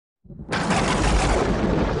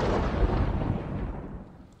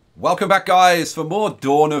Welcome back, guys, for more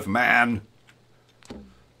Dawn of Man.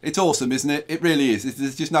 It's awesome, isn't it? It really is.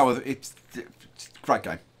 There's just no other. It's great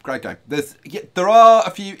game. Great game. There are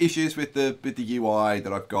a few issues with the UI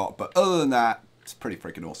that I've got, but other than that, it's pretty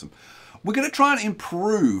freaking awesome. We're going to try and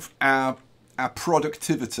improve our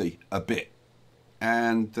productivity a bit,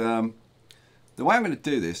 and the way I'm going to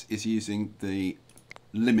do this is using the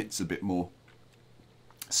limits a bit more.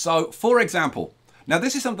 So, for example, now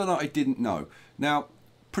this is something that I didn't know. Now,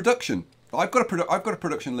 production. I've got a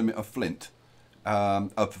production limit of flint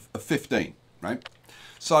of 15, right?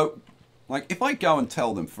 So, like, if I go and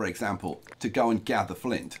tell them, for example, to go and gather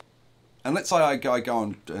flint, and let's say I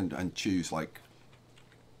go and choose like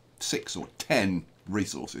 6 or 10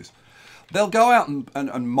 resources, they'll go out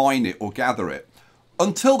and mine it or gather it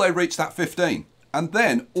until they reach that 15, and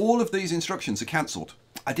then all of these instructions are cancelled.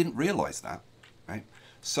 I didn't realise that, right?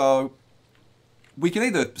 So we can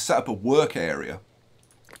either set up a work area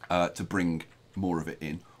to bring more of it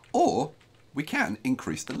in, or we can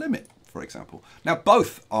increase the limit, for example. Now,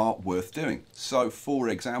 both are worth doing. So, for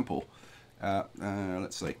example,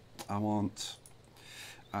 let's see. I want,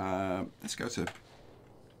 let's go to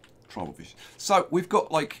tribal vision. So, we've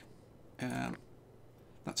got like,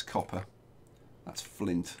 that's copper, that's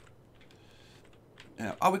flint.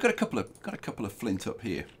 Oh, we've got a couple of flint up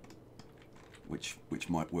here, which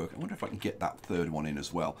might work. I wonder if I can get that third one in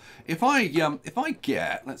as well. If I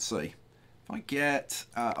get, let's see, if I get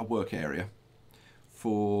a work area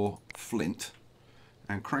for flint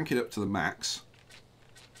and crank it up to the max.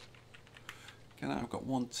 Okay, I've got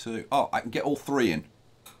 1, 2. Oh, I can get all 3 in.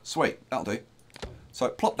 Sweet, that'll do. So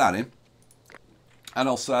plop that in, and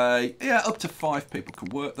I'll say, yeah, up to 5 people can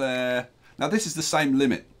work there. Now this is the same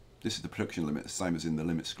limit. This is the production limit, the same as in the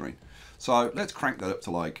limit screen. So let's crank that up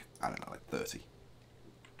to like, I don't know, like 30.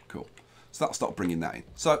 Cool. So that'll start bringing that in.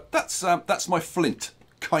 So that's my flint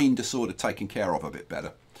kind of sort of taken care of a bit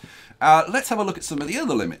better. Let's have a look at some of the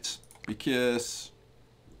other limits, because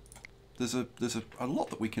there's a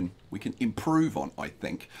lot that we can improve on, I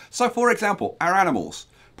think. So for example, our animals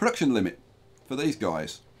production limit for these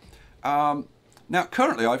guys. Now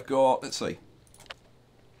currently I've got, let's see,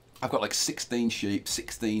 I've got like 16 sheep,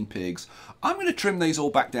 16 pigs. I'm going to trim these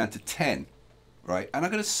all back down to 10, right? And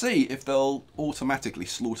I'm going to see if they'll automatically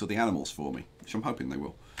slaughter the animals for me, which I'm hoping they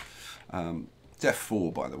will. It's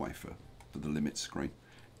F4, by the way, for the limit screen.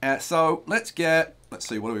 So let's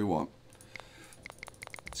see, what do we want?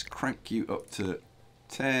 Let's crank you up to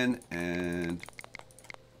 10, and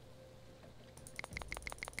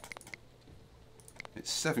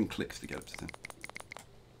it's 7 clicks to get up to 10.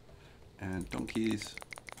 And donkeys.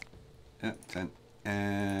 Yeah, 10.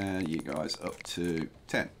 And you guys up to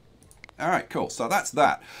 10. All right, cool. So that's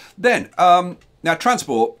that. Then, now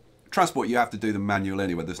transport you have to do them manual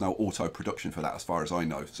anyway. There's no auto production for that as far as I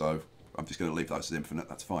know. So I'm just going to leave those as infinite.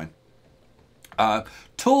 That's fine.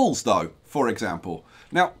 Tools, though, for example.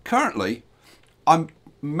 Now, currently, I'm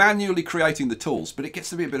manually creating the tools, but it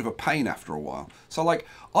gets to be a bit of a pain after a while. So, like,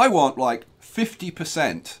 I want like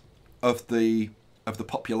 50% of the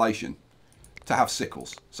population to have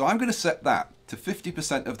sickles. So I'm going to set that to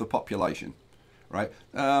 50% of the population, right?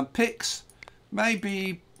 Picks,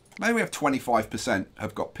 maybe we have 25%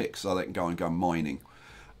 have got picks, so they can go mining.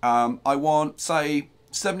 I want, say,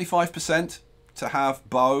 75% to have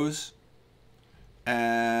bows,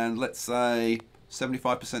 and let's say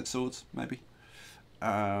 75% swords, maybe.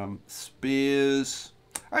 Spears,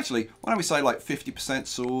 actually, why don't we say like 50%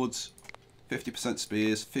 swords, 50%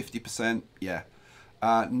 spears, 50%, yeah.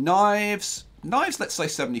 Knives, let's say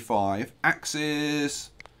 75.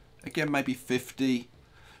 Axes, again, maybe 50.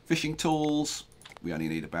 Fishing tools, we only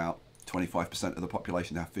need about 25% of the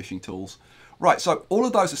population to have fishing tools. Right, so all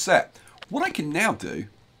of those are set. What I can now do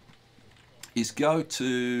is go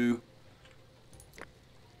to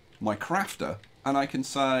my crafter, and I can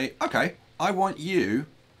say, okay, I want you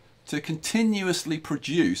to continuously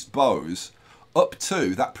produce bows up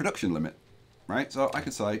to that production limit, right? So I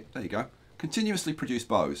can say, there you go, continuously produce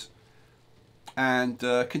bows, and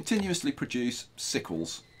continuously produce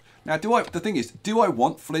sickles. Now, the thing is, do I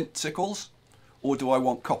want flint sickles, or do I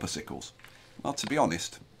want copper sickles? Well, to be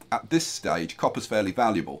honest, at this stage, copper's fairly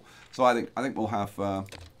valuable, so I think we'll have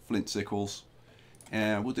flint sickles,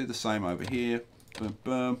 and we'll do the same over here. Boom,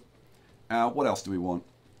 boom. What else do we want?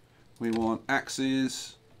 We want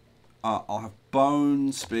axes. I'll have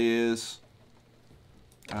bone spears,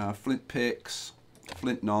 flint picks,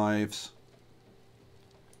 flint knives.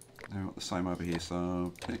 I want the same over here.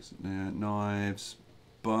 So picks, knives,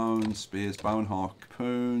 bone spears, bone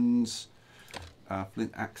harpoons,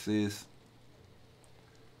 flint axes.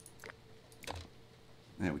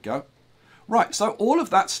 There we go. Right, so all of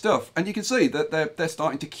that stuff, and you can see that they're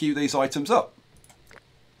starting to queue these items up.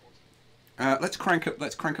 Let's crank up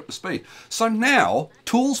the speed. So now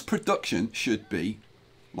tools production should be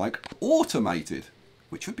like automated,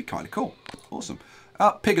 which would be kind of cool. Awesome.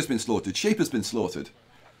 Pig has been slaughtered. Sheep has been slaughtered.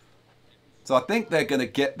 So I think they're going to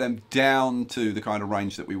get them down to the kind of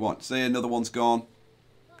range that we want. See, another one's gone.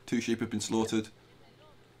 2 sheep have been slaughtered.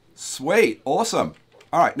 Sweet. Awesome.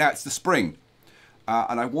 All right, now it's the spring.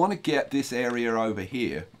 And I want to get this area over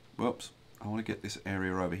here. Whoops. I want to get this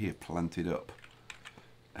area over here planted up.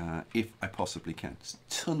 If I possibly can. There's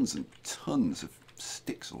tons and tons of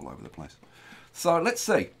sticks all over the place. So let's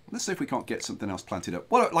see. Let's see if we can't get something else planted up.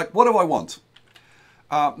 What do I want?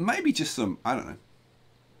 Maybe just some, I don't know,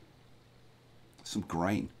 some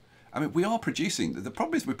grain. I mean, we are producing, the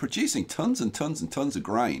problem is we're producing tons and tons and tons of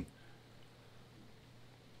grain.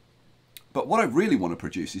 But what I really want to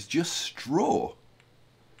produce is just straw.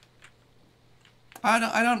 I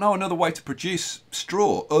don't know another way to produce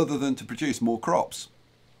straw other than to produce more crops.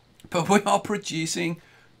 But we are producing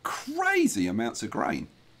crazy amounts of grain.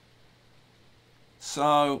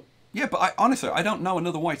 So, yeah, but honestly, I don't know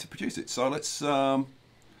another way to produce it. So let's, I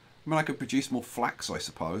mean, I could produce more flax, I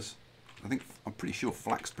suppose. I'm pretty sure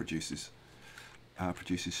flax produces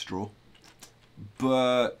straw.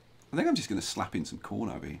 But I think I'm just going to slap in some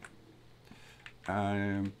corn over here.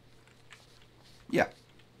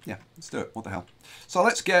 Yeah, let's do it. What the hell? So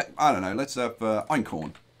let's get, I don't know, let's have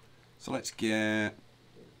einkorn. So let's get,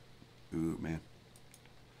 ooh, man.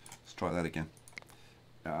 Let's try that again.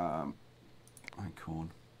 Einkorn.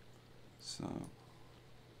 So,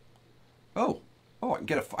 oh, I can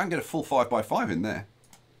get a full 5x5 in there.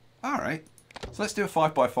 All right. So let's do a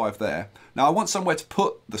 5x5 there. Now I want somewhere to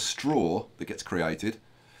put the straw that gets created.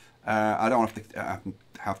 I don't have to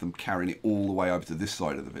have them carrying it all the way over to this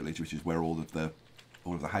side of the village, which is where all of the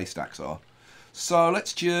haystacks are. So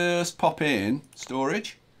let's just pop in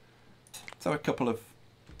storage. So a couple of,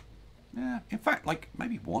 yeah, in fact, like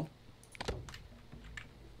maybe one.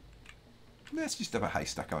 Let's just have a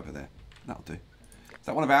haystack over there. That'll do. Is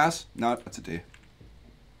that one of ours? No, that's a deer.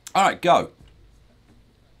 All right, go.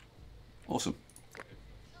 Awesome.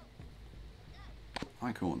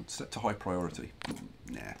 Einkorn, set to high priority.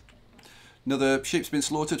 Nah. Another sheep's been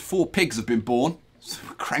slaughtered. 4 pigs have been born. So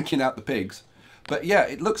we're cranking out the pigs. But yeah,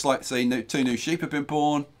 it looks like, see, 2 new sheep have been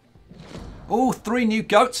born. Oh, 3 new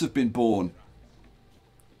goats have been born.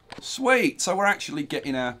 Sweet. So we're actually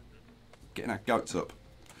getting our goats up.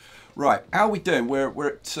 Right, how are we doing? We're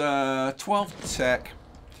at 12 tech.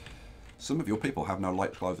 Some of your people have no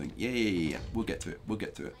light clothing. Yeah. We'll get to it. We'll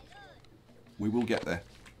get to it. We will get there.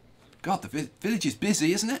 God, the village is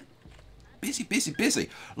busy, isn't it? Busy, busy, busy.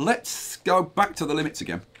 Let's go back to the limits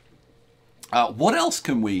again. What else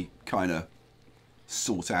can we kind of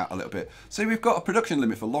sort out a little bit? So we've got a production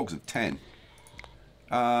limit for logs of 10.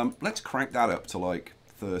 Let's crank that up to like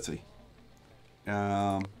 30.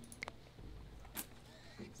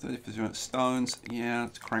 30% stones. Yeah,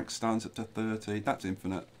 let's crank stones up to 30. That's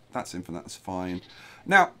infinite. That's infinite. That's fine.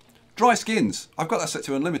 Now, dry skins. I've got that set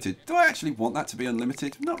to unlimited. Do I actually want that to be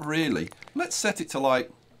unlimited? Not really. Let's set it to like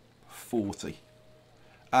 40.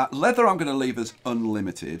 Leather I'm going to leave as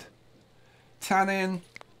unlimited. Tanning.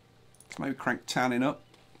 Let's maybe crank tanning up.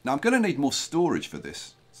 Now I'm going to need more storage for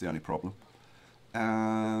this. It's the only problem.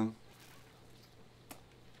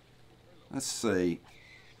 Let's see.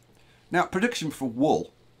 Now production for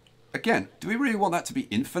wool. Again, do we really want that to be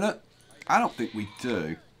infinite? I don't think we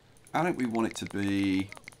do. I think we want it to be...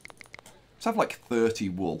 Let's have like 30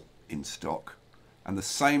 wool in stock. And the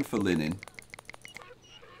same for linen.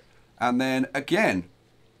 And then again,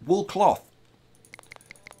 wool cloth.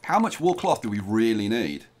 How much wool cloth do we really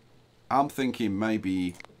need? I'm thinking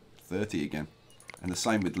maybe 30 again. And the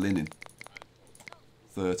same with linen.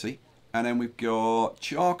 30. And then we've got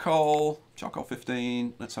charcoal. Charcoal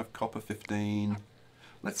 15. Let's have copper 15.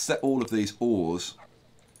 Let's set all of these ores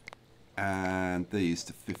and these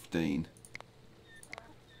to 15.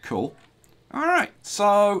 Cool. Alright,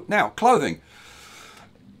 so now clothing.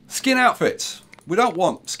 Skin outfits. We don't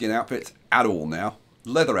want skin outfits at all now.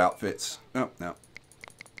 Leather outfits. Oh, no.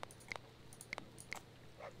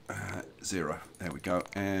 0. There we go.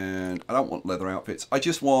 And I don't want leather outfits. I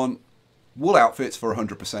just want wool outfits for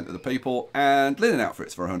 100% of the people and linen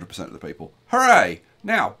outfits for 100% of the people. Hooray!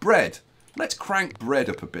 Now, bread. Let's crank bread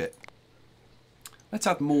up a bit. Let's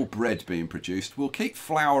have more bread being produced. We'll keep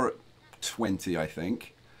flour at 20, I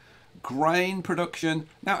think. Grain production.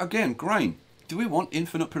 Now, again, grain. Do we want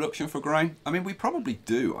infinite production for grain? I mean, we probably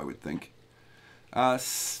do, I would think. But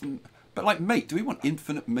like meat, do we want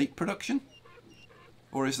infinite meat production?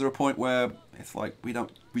 Or is there a point where It's like we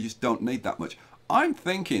just don't need that much. I'm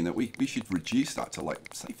thinking that we should reduce that to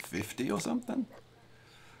like, say, 50 or something.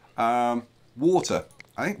 Water.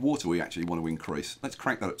 I think water we actually want to increase. Let's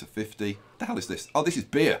crank that up to 50. What the hell is this? Oh, this is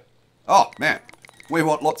beer. Oh, man. We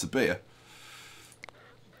want lots of beer.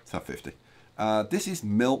 Let's have 50. This is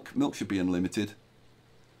milk. Milk should be unlimited.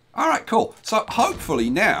 All right, cool. So hopefully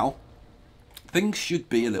now things should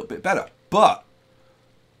be a little bit better. But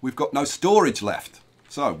we've got no storage left.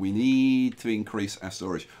 So we need to increase our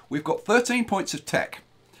storage. We've got 13 points of tech.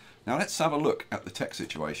 Now let's have a look at the tech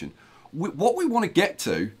situation. What we want to get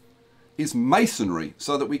to is masonry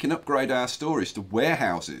so that we can upgrade our storage to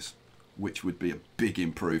warehouses, which would be a big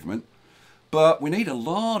improvement. But we need a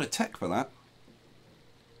lot of tech for that.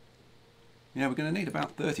 Yeah, we're going to need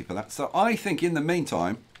about 30 for that. So I think in the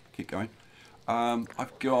meantime, keep going.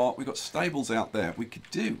 We've got stables out there. We could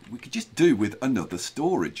just do with another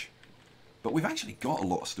storage. But we've actually got a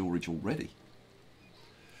lot of storage already.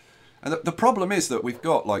 And the problem is that we've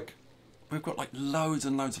got like loads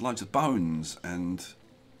and loads and loads of bones and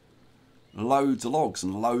loads of logs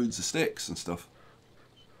and loads of sticks and stuff.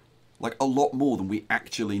 Like a lot more than we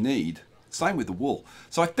actually need. Same with the wool.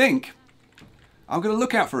 So I think I'm going to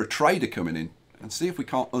look out for a trader coming in and see if we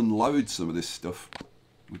can't unload some of this stuff.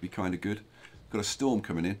 Would be kind of good. Got a storm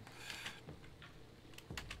coming in.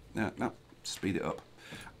 No, speed it up.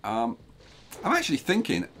 I'm actually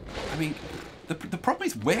thinking, I mean, the problem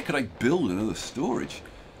is where could I build another storage?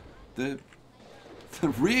 There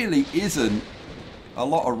really isn't a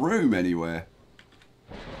lot of room anywhere.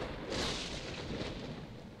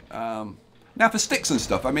 Now for sticks and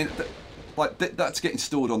stuff, I mean, that's getting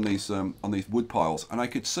stored on these wood piles, and I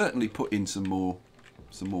could certainly put in some more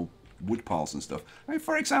wood piles and stuff. I mean,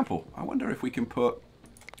 for example, I wonder if we can put,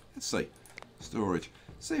 let's see, storage.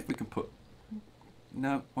 See if we can put.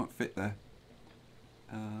 No, won't fit there.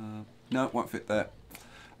 No, it won't fit there.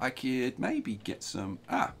 I could maybe get some.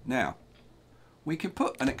 Now we can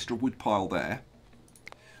put an extra wood pile there.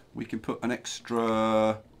 We can put an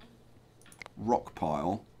extra rock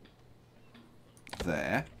pile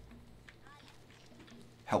there.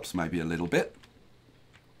 Helps maybe a little bit.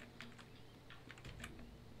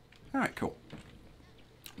 All right, cool.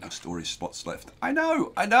 No storage spots left. I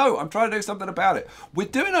know. I'm trying to do something about it. We're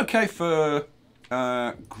doing okay for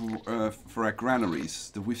our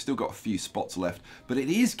granaries. We've still got a few spots left, but it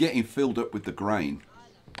is getting filled up with the grain,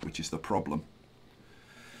 which is the problem.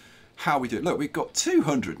 How we do it? Look, we've got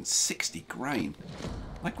 260 grain.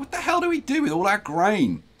 Like, what the hell do we do with all our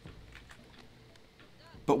grain?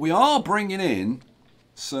 But we are bringing in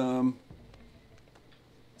some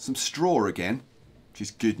straw again, which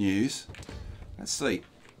is good news. Let's see.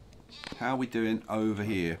 How are we doing over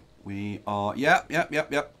here? We are, yep.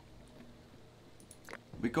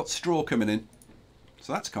 We've got straw coming in,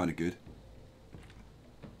 so that's kind of good.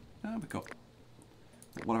 We've got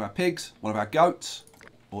one of our pigs, one of our goats.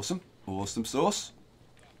 Awesome sauce.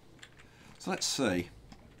 So let's see.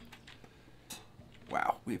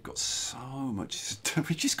 Wow, we've got so much stuff.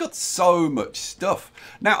 We've just got so much stuff.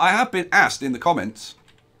 Now, I have been asked in the comments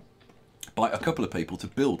by a couple of people to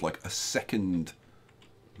build like a second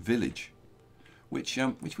village, which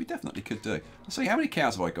we definitely could do. Let's see, how many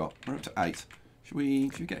cows have I got? We're up to 8. Should we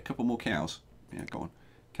get a couple more cows? Yeah, go on.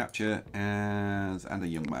 Capture and a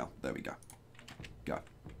young male. There we go. Go.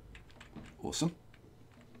 Awesome.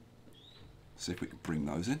 See if we can bring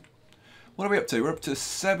those in. What are we up to? We're up to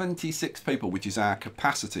 76 people, which is our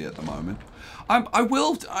capacity at the moment. I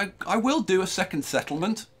will do a second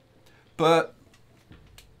settlement, but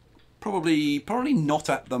probably not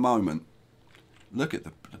at the moment. Look at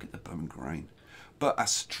the bone grain. But our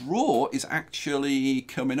straw is actually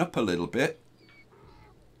coming up a little bit.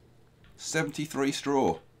 73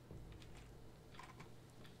 straw.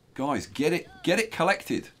 Guys, get it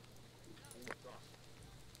collected.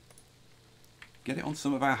 Get it on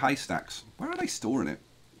some of our haystacks. Where are they storing it?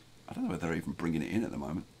 I don't know whether they're even bringing it in at the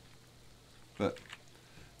moment. But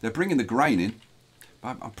they're bringing the grain in.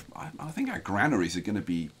 I think our granaries are going to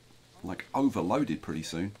be like overloaded pretty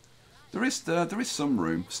soon. There is some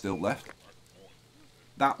room still left.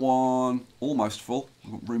 That one almost full.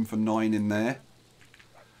 We've got room for 9 in there.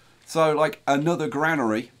 So like another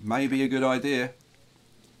granary may be a good idea.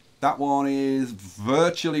 That one is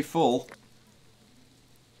virtually full.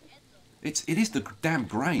 It is the damn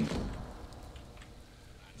grain.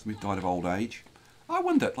 Somebody died of old age. I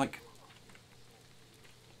wonder, like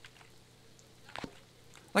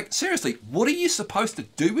seriously, what are you supposed to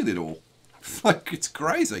do with it all? Like, it's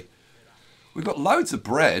crazy. We've got loads of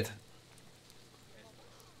bread.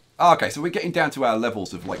 Oh, okay, so we're getting down to our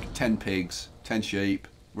levels of like 10 pigs, 10 sheep.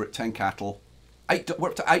 We're at 10 cattle, We're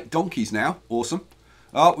up to 8 donkeys now. Awesome.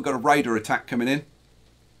 Oh, we've got a raider attack coming in.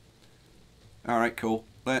 All right, cool.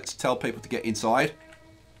 Let's tell people to get inside.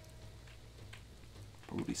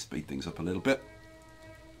 Probably speed things up a little bit.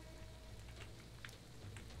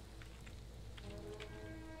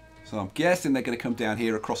 So I'm guessing they're going to come down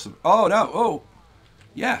here across the... Oh, no. Oh,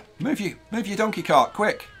 yeah. Move your donkey cart,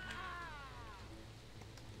 quick.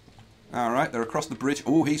 All right, they're across the bridge.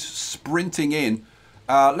 Oh, he's sprinting in.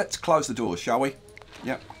 Let's close the doors, shall we?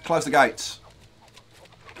 Yep, close the gates.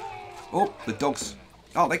 Oh, the dogs.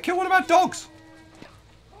 Oh, they killed one of our dogs.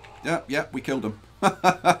 Yeah, we killed them.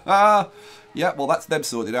 Yeah, well, that's them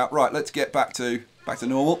sorted out. Right, let's get back to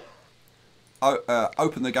normal.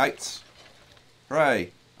 Open the gates.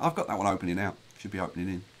 Hooray. I've got that one opening out. Should be opening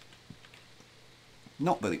in.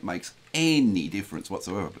 Not that it makes any difference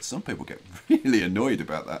whatsoever, but some people get really annoyed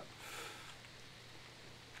about that.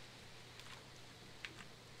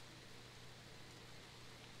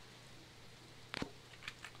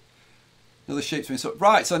 Another sheep's been sorted.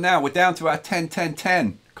 Right, so now we're down to our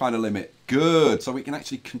 10-10-10 kind of limit. Good. So we can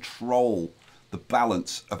actually control the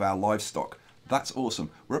balance of our livestock. That's awesome.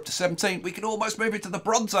 We're up to 17. We can almost move into the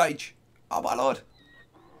Bronze Age. Oh, my Lord.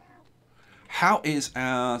 How is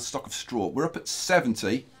our stock of straw? We're up at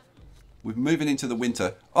 70. We're moving into the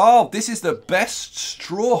winter. Oh, this is the best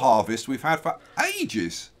straw harvest we've had for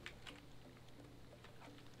ages.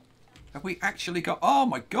 Have we actually got... Oh,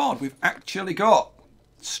 my God. We've actually got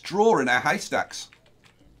straw in our haystacks.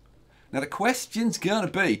 Now, the question's going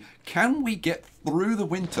to be, can we get through the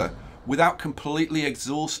winter without completely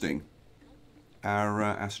exhausting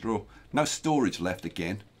our straw? No storage left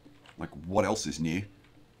again. Like, what else is new?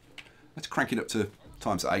 Let's crank it up to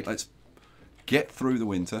 ×8. Let's get through the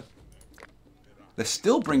winter. They're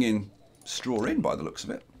still bringing straw in by the looks of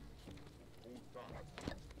it.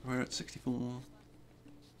 We're at 64.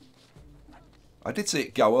 I did see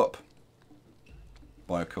it go up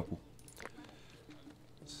by a couple.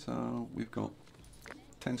 So we've got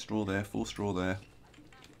 10 straw there, 4 straw there.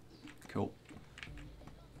 Cool.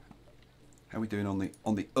 How are we doing on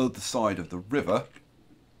the other side of the river?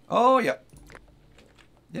 Oh yeah.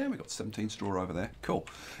 Yeah, we've got 17 straw over there. Cool.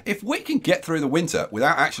 If we can get through the winter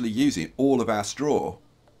without actually using all of our straw,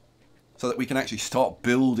 so that we can actually start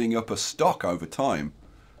building up a stock over time,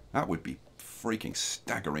 that would be freaking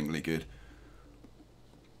staggeringly good.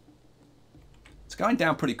 It's going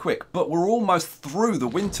down pretty quick, but we're almost through the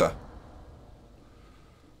winter.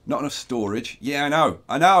 Not enough storage. Yeah,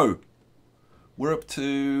 I know. We're up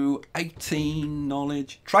to 18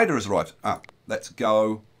 knowledge. Trader has arrived. Let's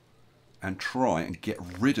go and try and get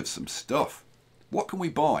rid of some stuff. What can we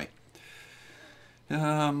buy?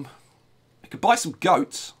 I could buy some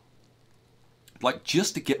goats. Like,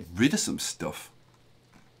 just to get rid of some stuff.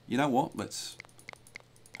 You know what? Let's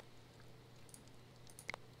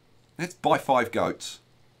buy 5 goats.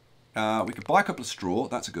 We could buy a couple of straw.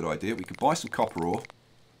 That's a good idea. We could buy some copper ore.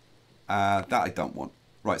 That I don't want.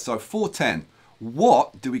 Right, so 410.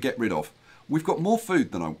 What do we get rid of? We've got more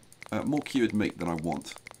food than more cured meat than I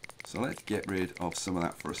want. So let's get rid of some of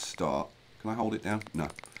that for a start. Can I hold it down? No.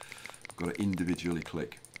 I've got to individually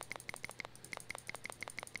click.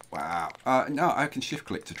 Wow. No, I can shift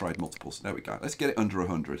click to trade multiples. There we go. Let's get it under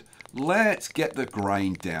 100. Let's get the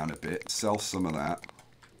grain down a bit. Sell some of that.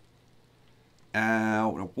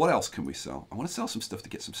 What else can we sell? I want to sell some stuff to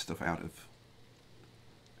get some stuff out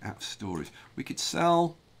of storage. We could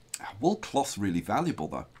sell... wool cloth's really valuable,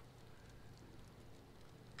 though.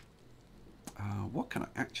 What can I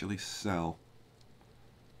actually sell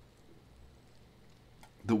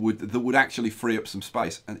that would actually free up some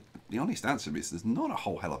space? And the honest answer is there's not a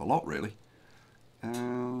whole hell of a lot, really.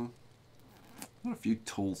 Not a few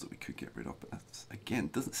tools that we could get rid of, but that, again,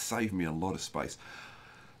 doesn't save me a lot of space.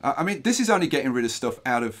 I mean, this is only getting rid of stuff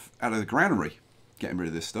out of the granary, getting rid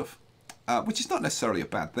of this stuff, which is not necessarily a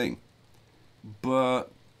bad thing.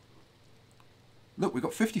 But look, we've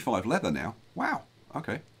got 55 leather now. Wow.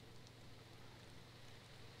 Okay.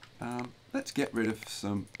 Let's get rid of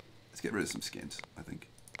some. Let's get rid of some skins, I think.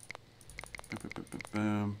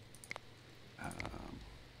 And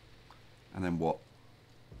then what?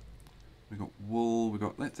 We got wool. We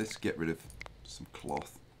got. Let's get rid of some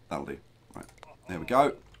cloth. That'll do. Right. There we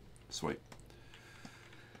go. Sweet.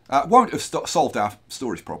 Won't have solved our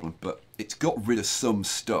storage problem, but it's got rid of some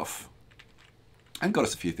stuff and got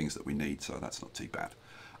us a few things that we need, so that's not too bad.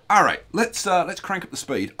 All right, let's crank up the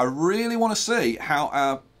speed. I really want to see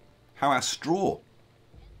how our straw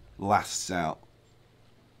lasts out.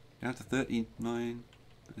 Down to 39,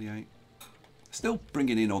 38. Still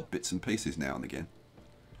bringing in odd bits and pieces now and again.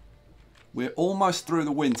 We're almost through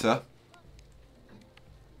the winter.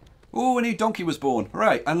 Oh, a new donkey was born.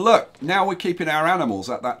 Hooray. And look, now we're keeping our animals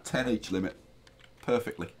at that 10 each limit.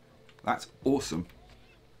 Perfectly. That's awesome.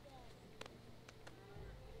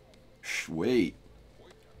 Sweet.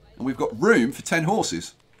 And we've got room for 10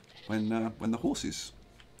 horses when the horses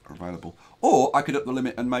are available. Or I could up the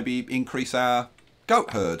limit and maybe increase our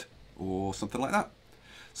goat herd or something like that.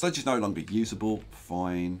 Sledge is no longer usable.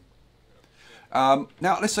 Fine. Now,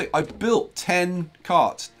 let's say I built 10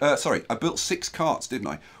 carts. Sorry, I built 6 carts, didn't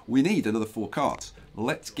I? We need another 4 carts.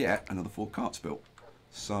 Let's get another 4 carts built.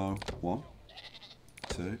 So, 1,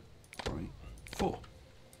 2, 3, 4.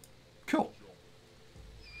 Cool.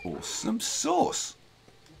 Awesome sauce.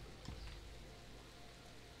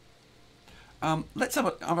 Let's have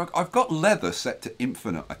a... I've got leather set to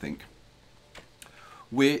infinite, I think.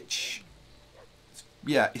 Which...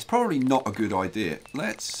 yeah, it's probably not a good idea.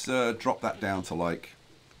 Let's drop that down to like,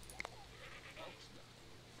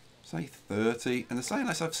 say 30. And they're saying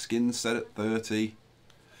let's have skins set at 30.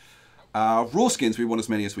 Raw skins, we want as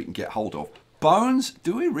many as we can get hold of. Bones,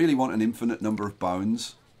 do we really want an infinite number of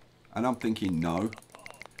bones? And I'm thinking no.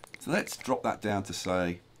 So let's drop that down to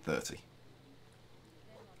say 30.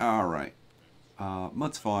 Alright.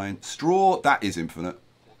 Mud's fine. Straw, that is infinite.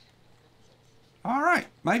 Alright,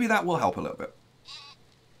 maybe that will help a little bit.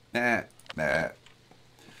 Nah.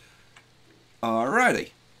 Alrighty.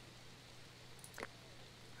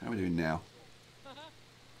 How are we doing now?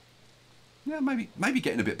 Yeah, maybe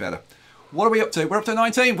getting a bit better. What are we up to? We're up to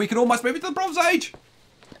 19. We can almost move into the Bronze Age.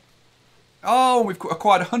 Oh, we've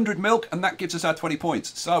acquired 100 milk, and that gives us our 20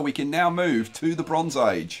 points. So we can now move to the Bronze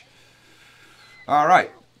Age.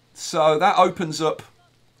 Alright. So that opens up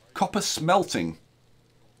copper smelting.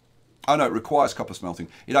 Oh no, it requires copper smelting.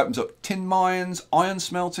 It opens up tin mines, iron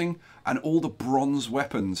smelting, and all the bronze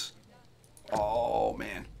weapons. Oh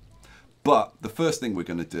man. But the first thing we're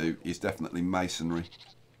going to do is definitely masonry.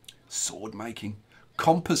 Sword making.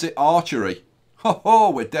 Composite archery. Ho,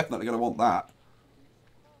 we're definitely going to want that.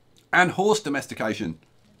 And horse domestication.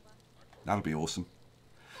 That'll be awesome.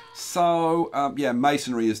 So, yeah,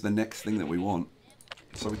 masonry is the next thing that we want.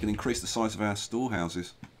 So we can increase the size of our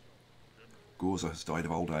storehouses. Gorza has died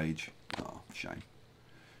of old age. Oh, shame.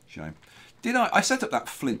 Shame. Did I set up that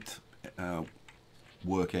flint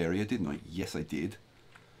work area, didn't I? Yes, I did.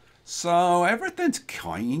 So everything's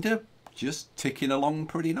kind of just ticking along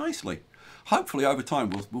pretty nicely. Hopefully over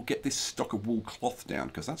time we'll get this stock of wool cloth down,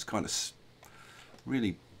 because that's kind of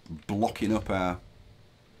really blocking up our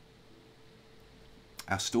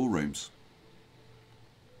storerooms.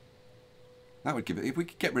 That would give it, if we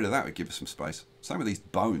could get rid of that, it would give us some space. Same with these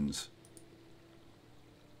bones.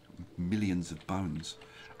 Millions of bones.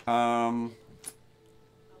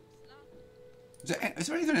 Is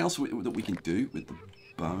there anything else that we can do with the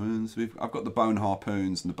bones? I've got the bone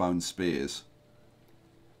harpoons and the bone spears.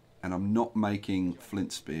 And I'm not making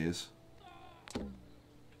flint spears.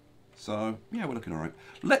 So, yeah, we're looking alright.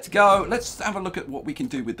 Let's go. Let's have a look at what we can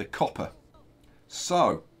do with the copper.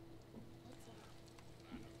 So,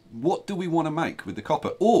 what do we want to make with the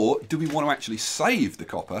copper? Or do we want to actually save the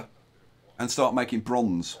copper and start making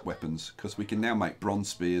bronze weapons? Because we can now make bronze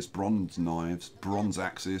spears, bronze knives, bronze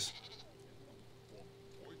axes.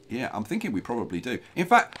 Yeah, I'm thinking we probably do. In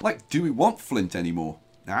fact, like, do we want flint anymore?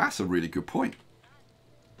 Now, that's a really good point.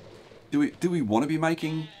 Do we want to be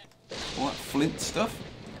making all that flint stuff?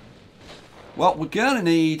 Well, we're going to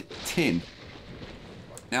need tin.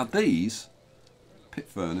 Now, these, pit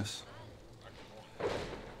furnace,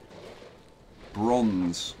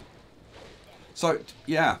 bronze. So,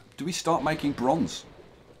 yeah, do we start making bronze?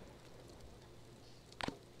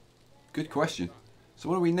 Good question. So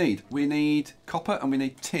what do we need? We need copper and we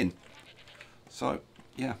need tin. So,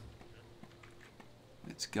 yeah.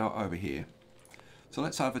 Let's go over here. So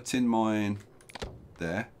let's have a tin mine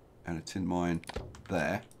there and a tin mine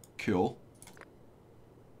there. Cool.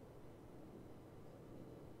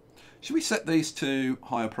 Should we set these to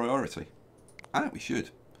higher priority? I think we should.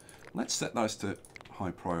 Let's set those to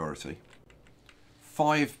high priority.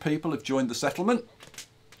 5 people have joined the settlement,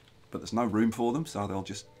 but there's no room for them, so they'll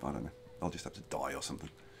just, I don't know, they'll just have to die or something.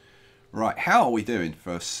 Right, how are we doing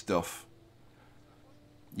for stuff?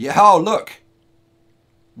 Yeah, oh look!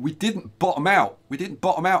 We didn't bottom out. We didn't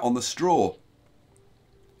bottom out on the straw.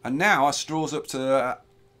 And now our straw's up to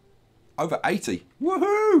over 80.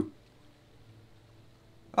 Woohoo!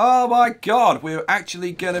 Oh my god, we're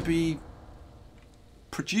actually going to be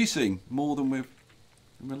producing more than we're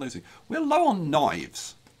losing. We're low on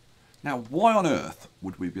knives. Now, why on earth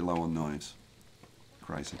would we be low on knives?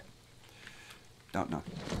 Crazy. Don't know.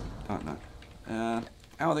 Don't know.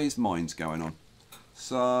 How are these mines going on?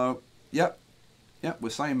 So, yep. Yep, we're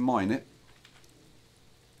saying mine it.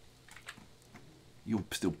 You're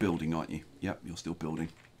still building, aren't you? Yep, you're still building.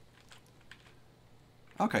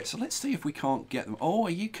 Okay, so let's see if we can't get them. Oh, are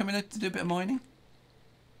you coming in to do a bit of mining?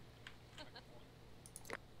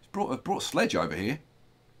 Brought a sledge over here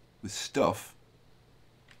with stuff.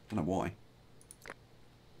 Don't know why.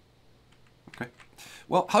 Okay.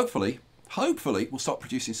 Well, hopefully we'll start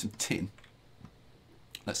producing some tin.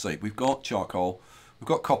 Let's see. We've got charcoal. We've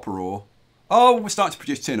got copper ore. Oh, we're starting to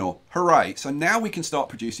produce tin ore. Hooray! So now we can start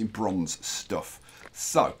producing bronze stuff.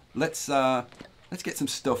 So let's get some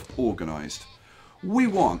stuff organised. We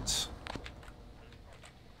want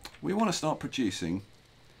to start producing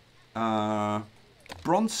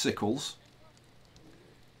bronze sickles,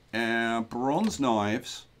 bronze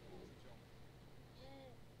knives.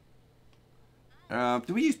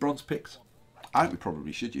 Do we use bronze picks? I think we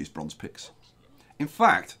probably should use bronze picks. In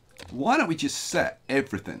fact, why don't we just set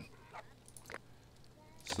everything?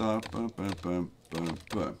 So, boom, boom, boom, boom,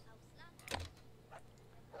 boom.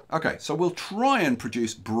 Okay, so we'll try and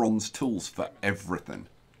produce bronze tools for everything.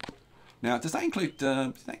 Now, does that include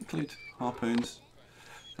harpoons?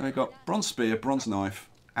 So we've got bronze spear, bronze knife,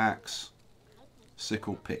 axe,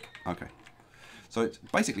 sickle, pick. Okay. So it's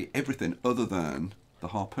basically everything other than the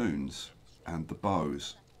harpoons and the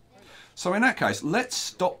bows. So in that case, let's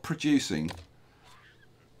stop producing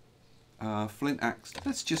flint axe.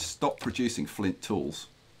 Let's just stop producing flint tools.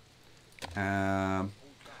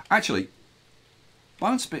 Actually,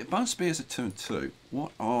 bone spears are 2 and 2.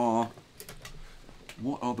 What are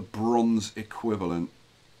the bronze equivalent?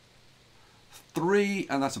 3,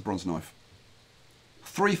 and that's a bronze knife.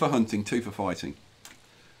 3 for hunting, 2 for fighting.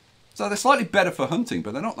 So they're slightly better for hunting,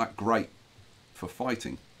 but they're not that great for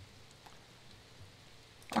fighting.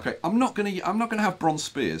 Okay, I'm not gonna have bronze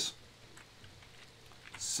spears.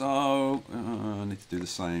 So I need to do the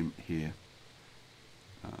same here.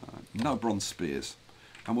 No bronze spears,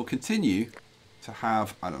 and we'll continue to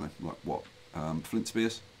have, I don't know, like what, flint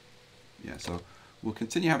spears. Yeah, so we'll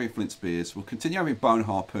continue having flint spears. We'll continue having bone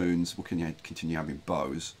harpoons. We'll continue having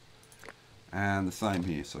bows, and the same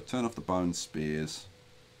here. So turn off the bone spears.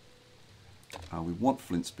 We want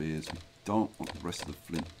flint spears. We don't want the rest of the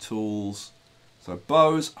flint tools. So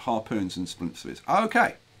bows, harpoons, and flint spears.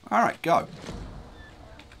 Okay, all right, go.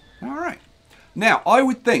 All right. Now, I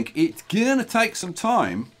would think it's going to take some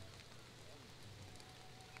time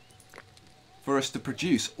for us to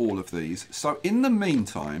produce all of these. So in the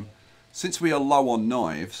meantime, since we are low on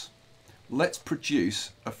knives, let's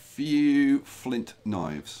produce a few flint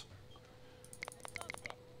knives.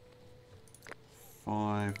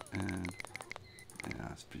 5 and... yeah,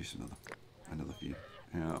 let's produce another few.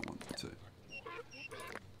 Yeah, 1, 2.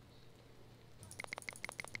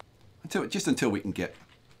 Just until we can get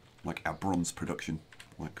like our bronze production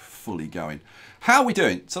like fully going. How are we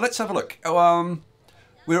doing? So let's have a look.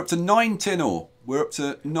 We're up to 9 tin ore. We're up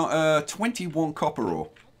to 21 copper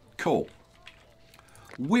ore. Cool.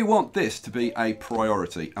 We want this to be a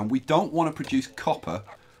priority, and we don't want to produce copper.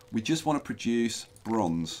 We just want to produce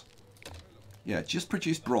bronze. Yeah, just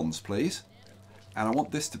produce bronze, please. And I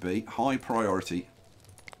want this to be high priority.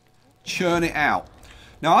 Churn it out.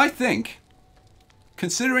 Now, I think,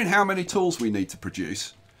 considering how many tools we need to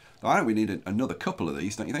produce, I think we need another couple of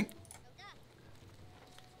these, don't you think?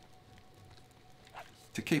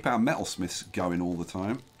 To keep our metalsmiths going all the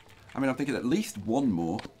time. I mean, I'm thinking at least one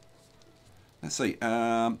more. Let's see.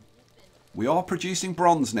 We are producing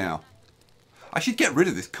bronze now. I should get rid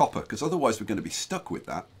of this copper, because otherwise we're going to be stuck with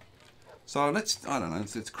that. So let's, I don't know,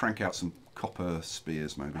 let's crank out some copper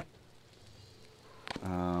spears maybe.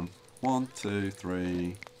 1, 2,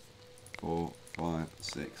 3, 4, 5,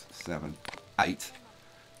 6, 7, 8.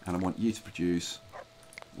 And I want you to produce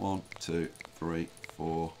 1, 2, 3,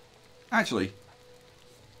 4. Actually,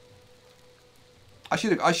 I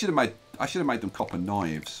should have made them copper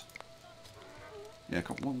knives. Yeah,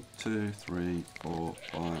 1, 2, 3, 4,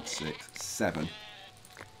 5, 6, 7.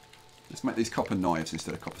 Let's make these copper knives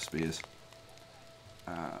instead of copper spears.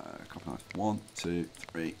 Copper knives. 1, 2,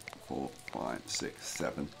 3, 4, 5, 6,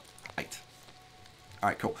 7, 8.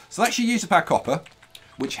 Alright, cool. So that should use up our copper,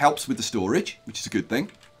 which helps with the storage, which is a good thing.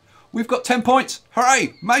 We've got 10 points.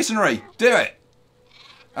 Hooray! Masonry! Do it!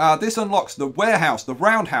 This unlocks the warehouse, the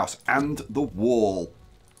roundhouse, and the wall.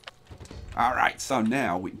 Alright, so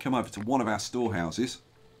now we can come over to one of our storehouses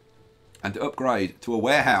and upgrade to a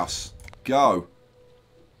warehouse. Go.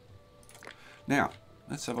 Now,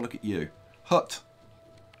 let's have a look at you. Hut.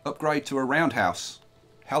 Upgrade to a roundhouse.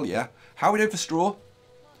 Hell yeah. How are we doing for straw?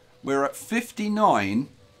 We're at 59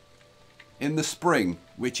 in the spring,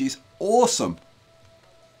 which is awesome.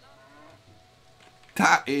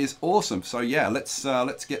 That is awesome. So yeah, let's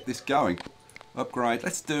get this going. Upgrade.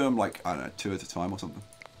 Let's do them like, I don't know, 2 at a time or something.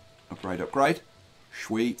 Upgrade, upgrade.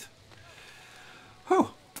 Sweet. Whew.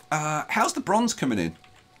 How's the bronze coming in?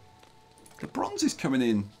 The bronze is coming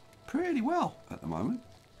in pretty well at the moment.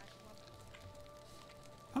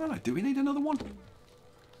 I don't know, do we need another one?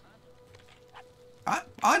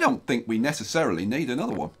 I don't think we necessarily need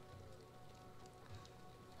another one.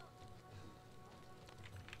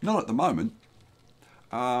 Not at the moment.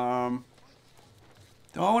 Do I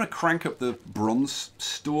want to crank up the bronze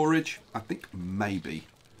storage? I think maybe.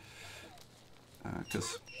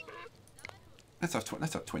 Because let's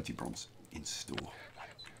have 20 bronze in store.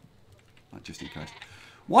 Just in case.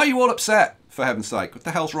 Why are you all upset, for heaven's sake? What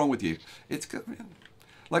the hell's wrong with you? It's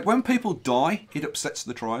like when people die, it upsets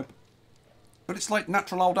the tribe. But it's like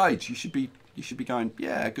natural old age. You should be going,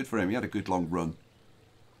 yeah, good for him. He had a good long run.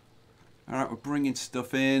 All right, we're bringing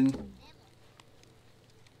stuff in.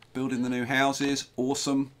 Building the new houses.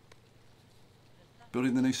 Awesome.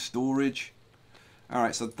 Building the new storage. All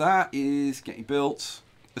right, so that is getting built.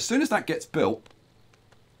 As soon as that gets built,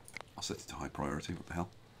 I'll set it to high priority. What the hell?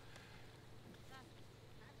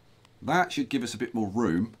 That should give us a bit more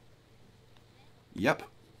room. Yep.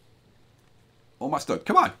 Almost done.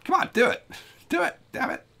 Come on, do it. Do it, damn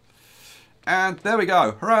it. And there we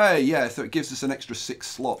go. Hooray, yeah, so it gives us an extra 6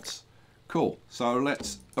 slots. Cool. So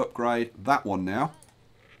let's upgrade that one now.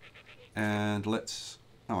 And let's...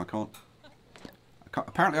 Oh, I can't.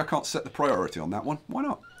 Apparently I can't set the priority on that one. Why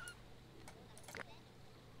not?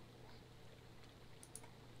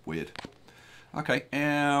 Weird. Okay,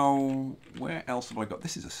 now where else have I got?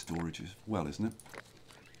 This is a storage as well, isn't it?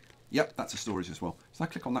 Yep, that's a storage as well. So I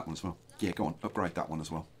click on that one as well. Yeah, go on, upgrade that one as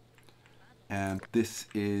well. And this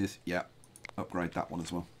is, yeah, upgrade that one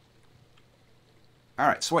as well.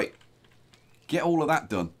 Alright, sweet. Get all of that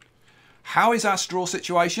done. How is our straw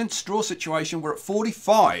situation? Straw situation, we're at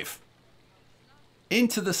 45.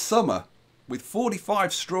 Into the summer with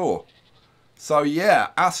 45 straw. So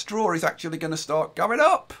yeah, our straw is actually going to start going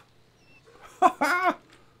up.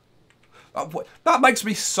 That makes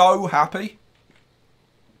me so happy.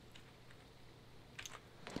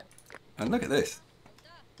 And look at this.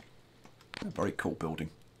 A very cool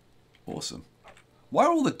building. Awesome. Why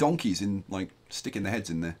are all the donkeys in, like, sticking their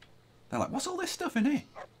heads in there? They're like, what's all this stuff in here?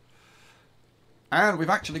 And we've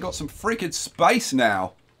actually got some freaking space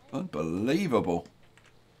now. Unbelievable.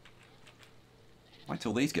 Wait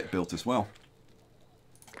till these get built as well.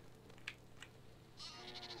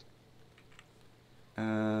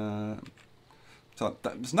 So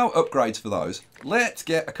there's no upgrades for those. Let's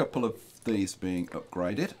get a couple of these being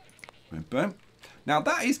upgraded. Boom, boom. Now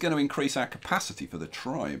that is going to increase our capacity for the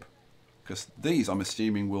tribe. Because these, I'm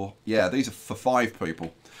assuming, will... Yeah, these are for 5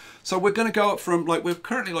 people. So we're going to go up from, like, we're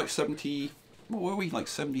currently like 70... What were we? Like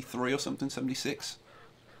 73 or something? 76?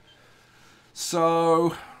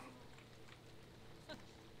 So...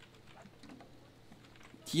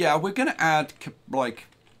 Yeah, we're going to add, like,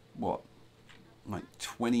 what? Like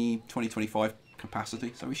 25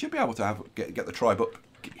 capacity. So we should be able to get the tribe up,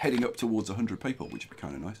 heading up towards 100 people, which would be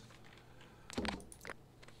kind of nice.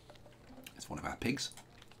 It's one of our pigs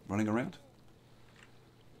running around.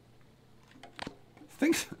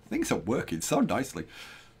 Things are working so nicely.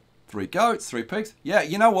 3 goats, 3 pigs. Yeah,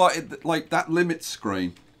 you know what? Like that limit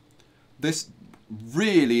screen. This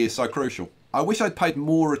really is so crucial. I wish I'd paid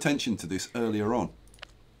more attention to this earlier on.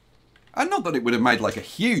 And not that it would have made like a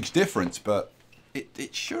huge difference, but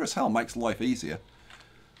it sure as hell makes life easier.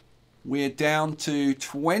 We're down to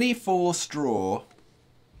 24 straw.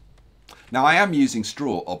 Now I am using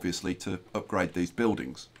straw, obviously, to upgrade these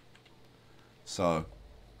buildings. So,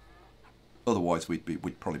 otherwise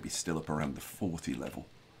we'd probably be still up around the 40 level.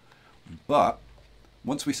 But,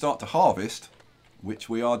 once we start to harvest, which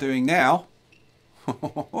we are doing now,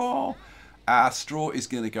 our straw is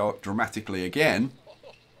going to go up dramatically again.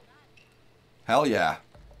 Hell yeah.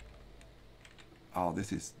 Oh,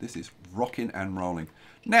 this is rocking and rolling.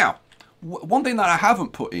 Now, one thing that I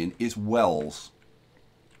haven't put in is wells.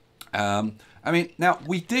 I mean, now,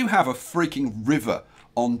 we do have a freaking river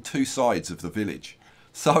on 2 sides of the village.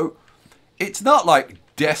 So, it's not like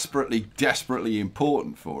desperately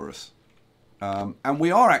important for us. And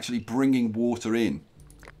we are actually bringing water in.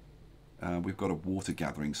 We've got a water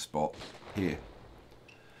gathering spot here.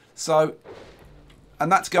 So,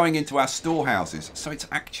 and that's going into our storehouses. So it's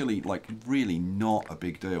actually, like, really not a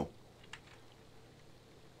big deal.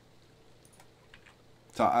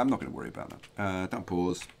 So I'm not going to worry about that. Don't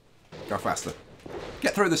pause. Go faster.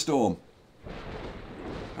 Get through the storm.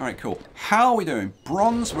 Alright, cool. How are we doing?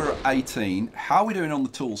 Bronze, we're at 18. How are we doing on the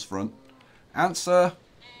tools front? Answer,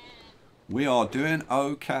 we are doing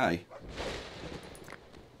okay.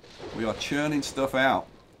 We are churning stuff out.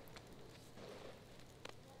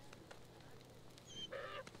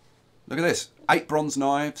 Look at this. 8 bronze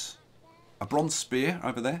knives. A bronze spear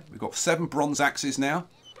over there. We've got 7 bronze axes now.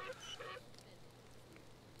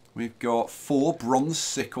 We've got 4 bronze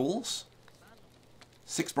sickles.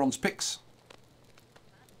 6 bronze picks.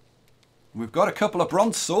 We've got a couple of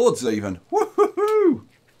bronze swords even. Woohoo!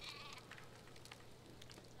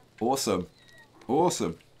 Awesome.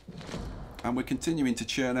 Awesome. And we're continuing to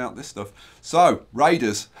churn out this stuff. So,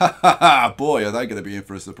 raiders. Ha ha ha. Boy, are they going to be in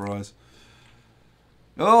for a surprise.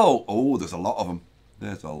 Oh, there's a lot of them.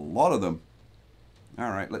 There's a lot of them.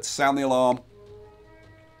 Alright, let's sound the alarm.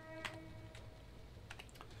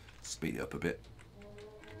 Speed it up a bit.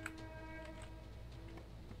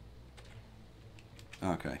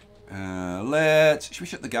 Okay. Should we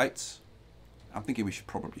shut the gates? I'm thinking we should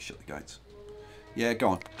probably shut the gates. Yeah, go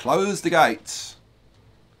on. Close the gates.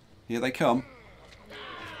 Here they come.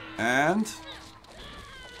 And...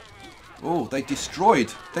 oh, they've destroyed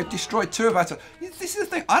 2 of our... this is the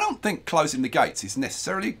thing. I don't think closing the gates is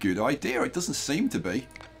necessarily a good idea. It doesn't seem to be.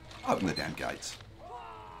 Open the damn gates.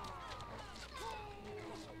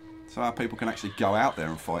 So our people can actually go out there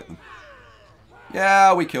and fight them.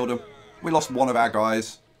 Yeah, we killed them. We lost 1 of our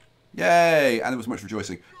guys. Yay! And there was much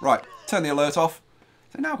rejoicing. Right, turn the alert off.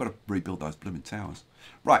 So now I've got to rebuild those blooming towers.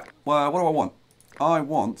 Right, well, what do I want? I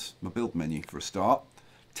want my build menu for a start.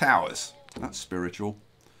 Towers. That's spiritual.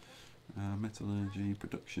 Metallurgy,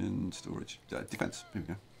 production, storage, defense. Here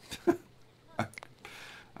we go.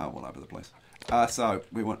 Oh, all over the place. So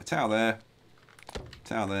we want a tower there.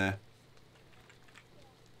 Tower there.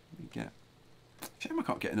 We get... shame I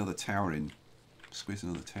can't get another tower in. Squeeze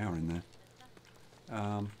another tower in there.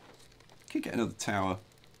 Could get another tower.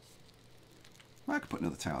 I could put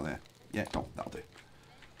another tower there. Yeah, come on, that'll do.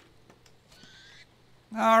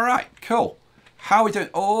 Alright, cool. How are we doing?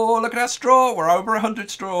 Oh, look at our straw. We're over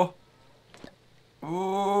 100 straw.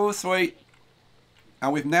 Oh, sweet.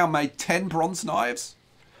 And we've now made 10 bronze knives.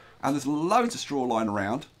 And there's loads of straw lying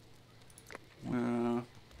around.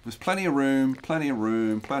 There's plenty of room, plenty of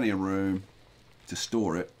room, plenty of room to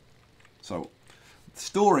store it. So,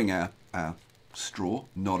 storing our straw,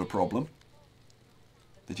 not a problem.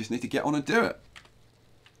 They just need to get on and do it.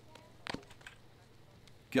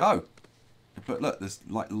 Go. But look, there's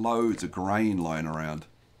like loads of grain lying around.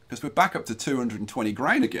 Because we're back up to 220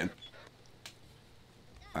 grain again.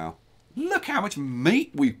 Wow. Look how much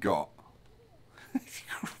meat we've got.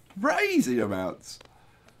 Crazy amounts.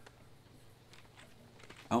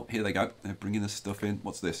 Oh, here they go. They're bringing this stuff in.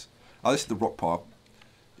 What's this? Oh, this is the rock pile.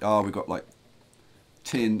 Oh, we've got like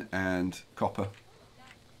tin and copper.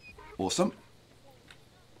 Awesome.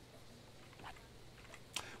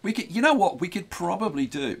 We could, you know what? We could probably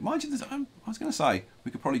do. Mind you, I was going to say we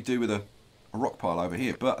could probably do with a rock pile over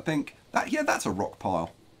here, but I think that that's a rock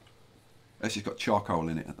pile. It's just got charcoal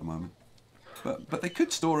in it at the moment. But they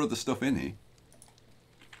could store other stuff in here,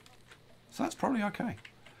 so that's probably okay.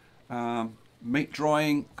 Meat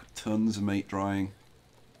drying, tons of meat drying.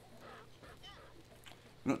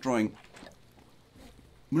 We're not drying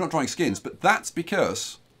skins, but that's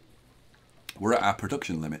because we're at our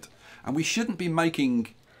production limit, and we shouldn't be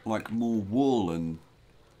making like more wool and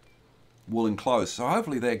clothes. So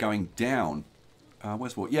hopefully they're going down.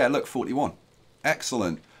 Where's what? Yeah, look, 41.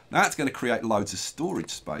 Excellent. Now that's going to create loads of storage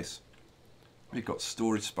space. We've got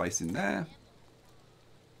storage space in there.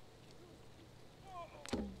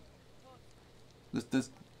 There's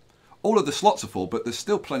all of the slots are full, but there's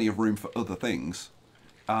still plenty of room for other things.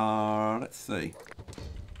 Let's see.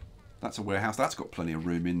 That's a warehouse. That's got plenty of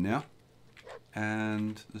room in now.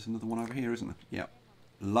 And there's another one over here, isn't there? Yeah.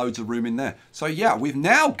 Loads of room in there. So yeah, we've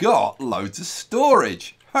now got loads of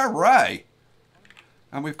storage. Hooray!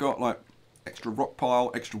 And we've got like extra rock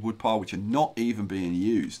pile, extra wood pile, which are not even being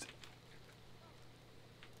used.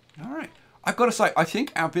 Alright. I've got to say, I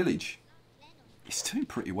think our village is doing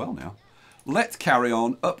pretty well now. Let's carry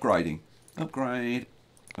on upgrading. Upgrade.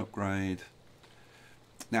 Upgrade.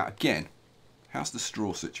 Now again, how's the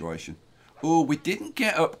straw situation? Oh, we didn't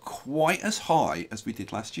get up quite as high as we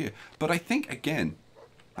did last year. But I think, again,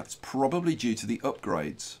 that's probably due to the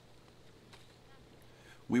upgrades.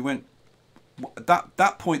 We went...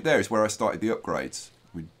 That point there is where I started the upgrades.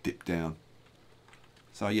 We dipped down.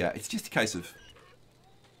 So, yeah, it's just a case of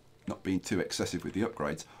not being too excessive with the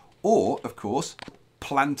upgrades. Or, of course,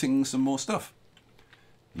 planting some more stuff.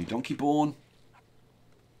 New donkey born.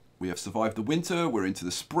 We have survived the winter. We're into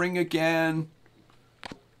the spring again.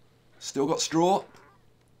 Still got straw.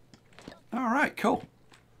 Alright, cool.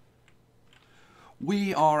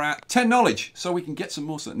 We are at 10 knowledge, so we can get some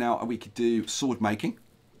more. Now we could do sword making.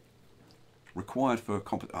 Required for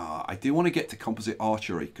composite. I do want to get to composite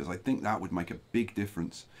archery because I think that would make a big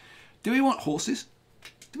difference. Do we want horses?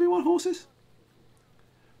 Do we want horses?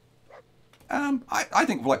 I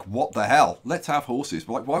think, like, what the hell? Let's have horses.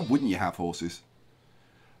 Like, why wouldn't you have horses?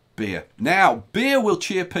 Beer. Now, beer will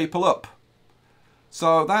cheer people up.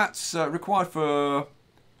 So that's required for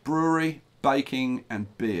brewery, baking,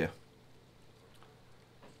 and beer.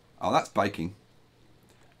 Oh, that's baking.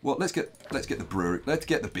 Well, let's get the brewery. Let's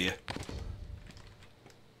get the beer.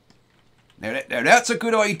 Now that's a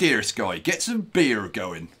good idea, Skye. Get some beer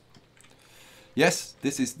going. Yes,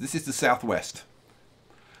 this is the southwest.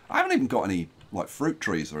 I haven't even got any like fruit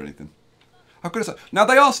trees or anything. I've got to say, now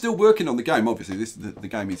they are still working on the game. Obviously, the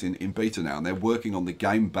game is in beta now, and they're working on the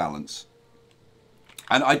game balance.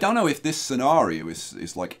 And I don't know if this scenario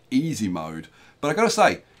is like easy mode, but I got to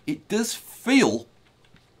say, it does feel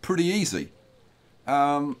pretty easy.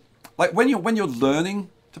 Like when you're learning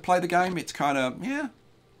to play the game, it's kind of yeah.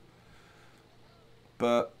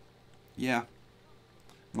 But yeah,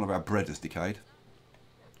 one of our bread has decayed.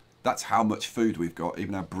 That's how much food we've got.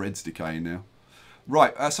 Even our bread's decaying now.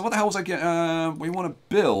 Right. So what the hell was I getting? We want to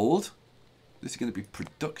build. This is going to be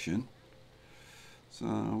production. So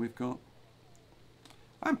we've got.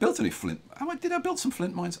 I haven't built any flint. Did I build some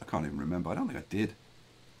flint mines? I can't even remember. I don't think I did.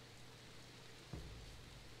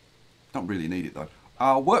 Don't really need it though.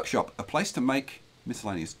 Our workshop, a place to make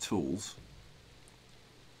miscellaneous tools.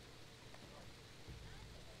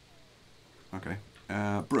 Okay.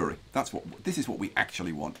 Brewery. That's what. This is what we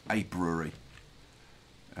actually want. A brewery.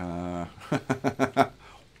 Where?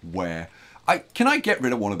 Can I get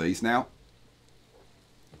rid of one of these now?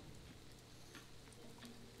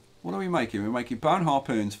 What are we making? We're making bone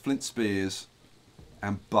harpoons, flint spears,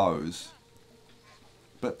 and bows.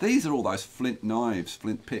 But these are all those flint knives,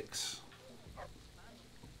 flint picks.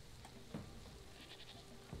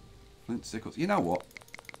 Flint sickles. You know what?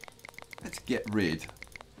 Let's get rid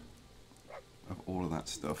of all of that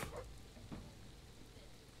stuff.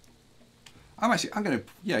 I'm going to,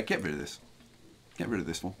 yeah, get rid of this. Get rid of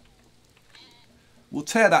this one. We'll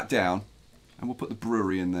tear that down and we'll put the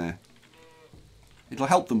brewery in there. It'll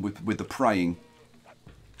help them with the praying.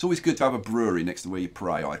 It's always good to have a brewery next to where you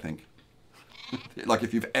pray, I think. Like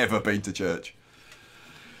if you've ever been to church.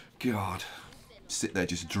 God. Sit there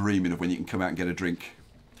just dreaming of when you can come out and get a drink.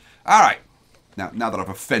 Alright. Now that I've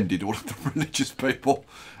offended all of the religious people.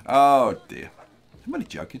 Oh dear. I'm only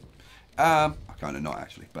joking. I'm kind of not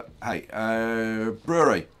actually. But hey,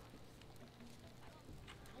 brewery.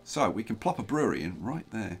 So we can plop a brewery in right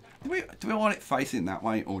there. Do we want it facing that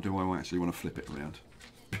way, or do I actually want to flip it around?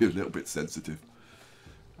 Be a little bit sensitive.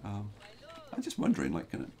 I'm just wondering,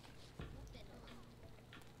 like, can it?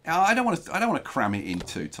 I don't want to cram it in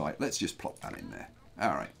too tight. Let's just plop that in there. All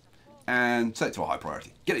right, and set it to a high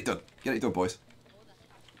priority. Get it done. Get it done, boys.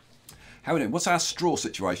 How are we doing? What's our straw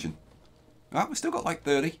situation? Ah, we've still got like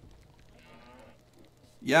 30.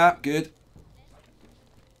 Yeah, good.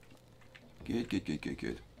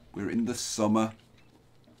 Good. We're in the summer.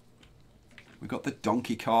 We've got the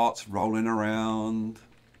donkey carts rolling around.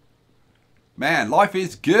 Man, life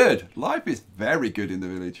is good. Life is very good in the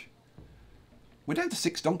village. We're down to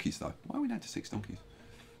 6 donkeys though. Why are we down to 6 donkeys?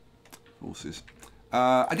 Horses.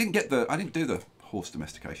 I didn't do the horse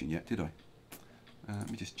domestication yet, did I?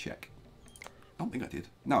 Let me just check. I don't think I did.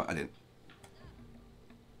 No, I didn't.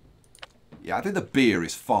 Yeah, I think the beer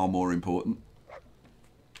is far more important.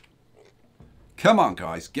 Come on,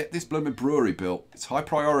 guys. Get this blooming brewery built. It's high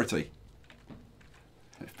priority.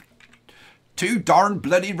 Too darn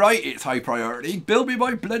bloody right it's high priority. Build me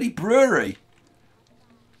my bloody brewery.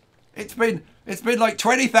 It's been like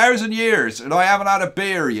 20,000 years and I haven't had a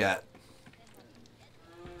beer yet.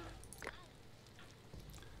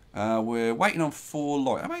 We're waiting on 4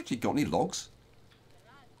 logs. Have I actually got any logs?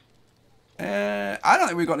 I don't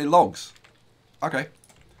think we've got any logs. Okay.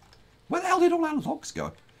 Where the hell did all our logs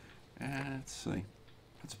go? Let's see.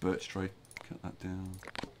 That's a birch tree. Cut that down.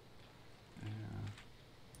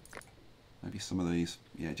 Maybe some of these.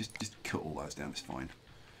 Yeah, just cut all those down. It's fine.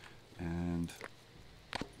 And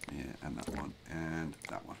yeah, and that one, and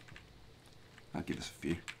that one. That'll give us a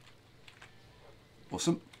few.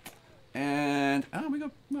 Awesome. And we got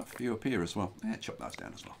a few up here as well. Yeah, chop those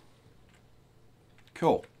down as well.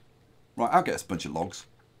 Cool. Right, I'll get us a bunch of logs.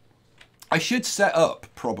 I should set up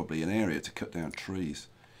probably an area to cut down trees.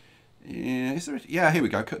 Yeah, is there? Yeah, here we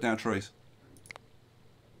go. Cut down trees.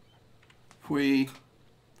 If we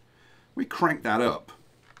crank that up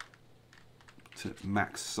to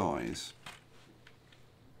max size,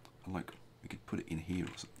 like we could put it in here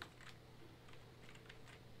or something.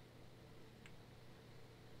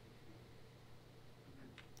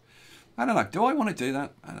 I don't know. Do I want to do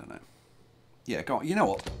that? I don't know. Yeah, go on. You know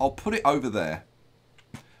what? I'll put it over there.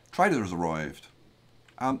 Trader has arrived.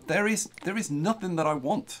 There is nothing that I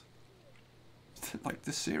want. Like,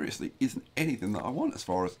 there seriously isn't anything that I want as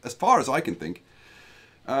far as I can think.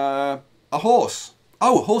 A horse.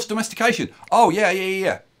 Oh, horse domestication. Oh,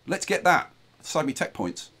 yeah. Let's get that. Save me tech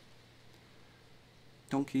points.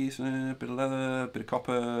 Donkeys, bit of leather, bit of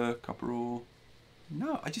copper ore.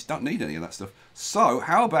 No, I just don't need any of that stuff. So,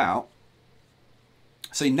 how about...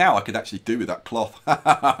 See, now I could actually do with that cloth.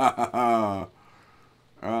 Oh,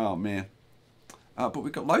 man. But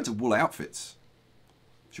we've got loads of wool outfits,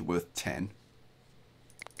 which are worth 10.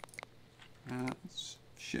 Let's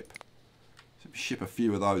ship a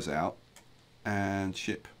few of those out. And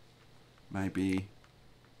ship maybe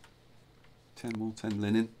 10 wool, 10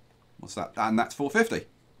 linen. What's that? And that's 450.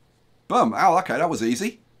 Boom. Oh, okay, that was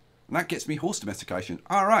easy. And that gets me horse domestication.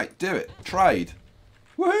 All right, do it. Trade.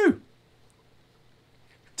 Woohoo!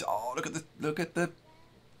 Oh, look at the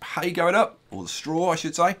hay going up, or the straw, I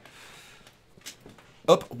should say.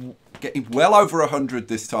 Up, getting well over 100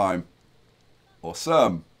 this time.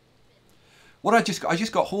 Awesome. What I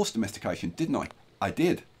just got horse domestication, didn't I? I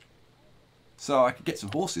did. So I could get some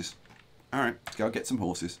horses. All right, let's go get some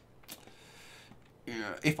horses.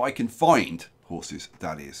 If I can find horses,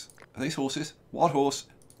 that is. Are these horses? What horse?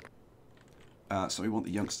 So we want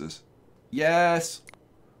the youngsters. Yes.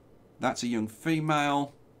 That's a young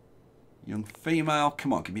female. Young female.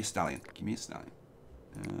 Come on, give me a stallion. Give me a stallion.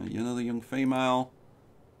 Another young female.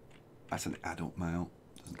 That's an adult male.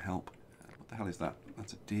 Doesn't help. What the hell is that?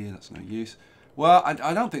 That's a deer. That's no use. Well,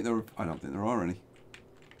 I don't think there are any.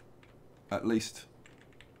 At least,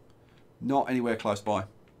 not anywhere close by.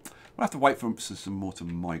 We'll have to wait for some more to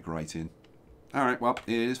migrate in. All right. Well,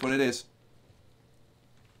 it is what it is.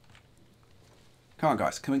 Come on,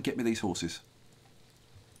 guys. Come and get me these horses.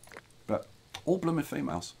 But all blooming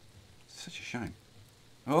females. Such a shame.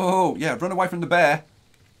 Oh, yeah, run away from the bear.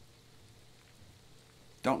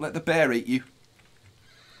 Don't let the bear eat you.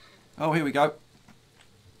 Oh, here we go.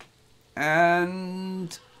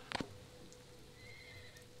 And...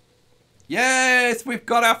 yes, we've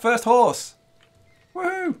got our first horse.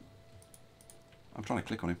 Woohoo! I'm trying to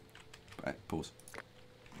click on him. Pause.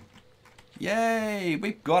 Yay,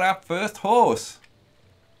 we've got our first horse.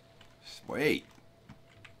 Sweet.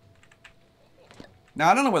 Now,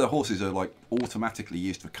 I don't know whether horses are, like, automatically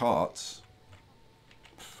used for carts.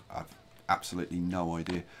 I've absolutely no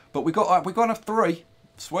idea. But we got a 3.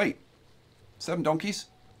 Sweet. 7 donkeys.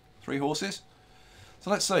 3 horses. So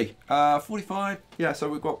let's see. 45. Yeah, so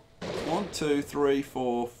we've got 1, 2, 3,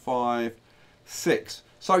 4, 5, 6.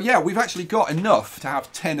 So, yeah, we've actually got enough to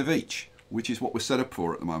have 10 of each, which is what we're set up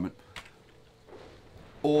for at the moment.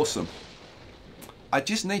 Awesome. I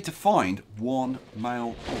just need to find 1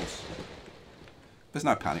 male horse. There's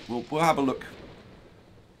no panic. We'll have a look.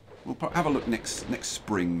 We'll have a look next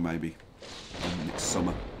spring, maybe. Next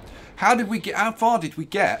summer. How far did we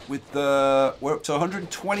get with the... we're up to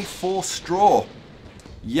 124 straw.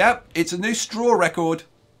 Yep, it's a new straw record.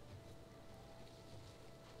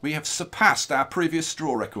 We have surpassed our previous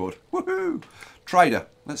straw record. Woohoo! Trader,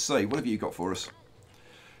 let's see. What have you got for us?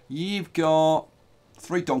 You've got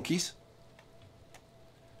 3 donkeys.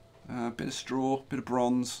 A bit of straw, bit of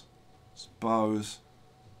bronze. Bows.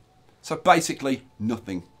 So basically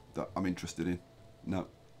nothing that I'm interested in. No,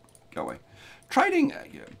 go away. Trading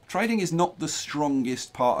is not the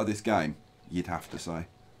strongest part of this game, you'd have to say.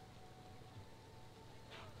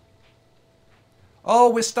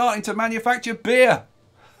 Oh, we're starting to manufacture beer.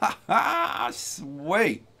 Ha ha!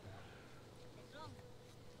 Sweet.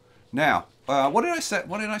 Now, what did I set?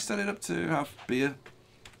 What did I set it up to have beer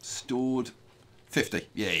stored? 50.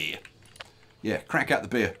 Yeah. Crank out the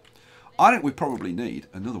beer. I think we probably need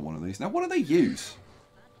another one of these. Now, what do they use?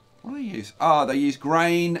 Ah, they use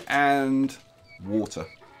grain and water.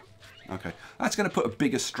 Okay, that's going to put a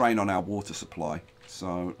bigger strain on our water supply.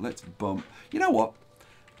 So let's bump. You know what?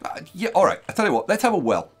 Yeah, all right. I tell you what. Let's have a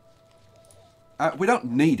well. We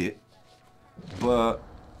don't need it, but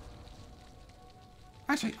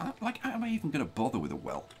actually, like, how am I even going to bother with a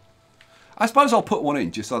well? I suppose I'll put one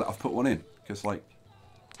in just so that I've put one in, because like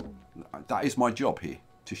that is my job here,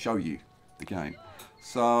 to show you the game.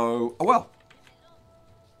 So, a well.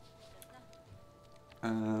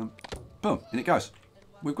 Boom, in it goes.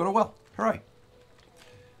 We've got a well. Hooray.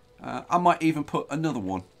 I might even put another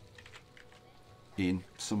one in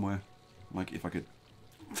somewhere. Like, if I could,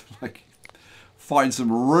 like, find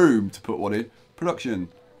some room to put one in. Production.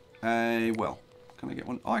 Well, can I get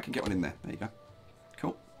one? Oh, I can get one in there. There you go.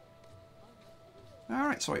 Cool.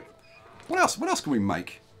 Alright, sweet. What else? What else can we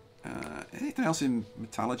make? Anything else in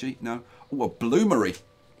metallurgy? No. Oh, a bloomery.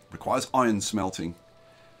 Requires iron smelting.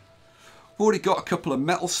 We've already got a couple of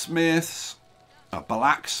metalsmiths. A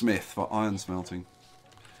blacksmith for iron smelting.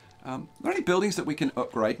 Are there any buildings that we can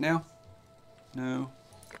upgrade now? No.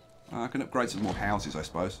 I can upgrade some more houses, I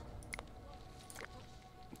suppose.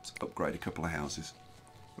 Let's upgrade a couple of houses.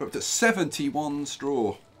 We're up to 71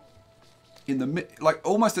 straw. In the like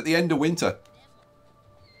almost at the end of winter.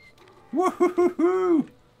 Woohoo!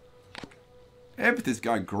 Everything's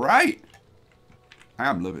going great. I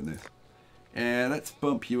am loving this. And let's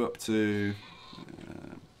bump you up to.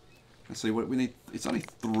 Let's see what we need. It's only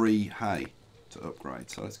 3 hay to upgrade,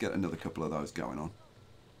 so let's get another couple of those going on.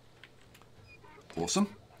 Awesome.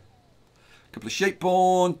 A couple of sheep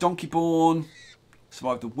born, donkey born.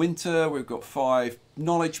 Survived the winter. We've got 5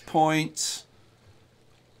 knowledge points.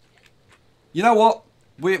 You know what?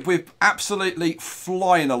 We're absolutely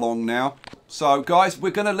flying along now. So, guys,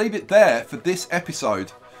 we're going to leave it there for this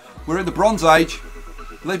episode. We're in the Bronze Age.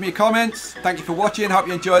 Leave me your comments. Thank you for watching. Hope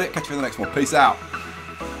you enjoyed it. Catch you in the next one. Peace out.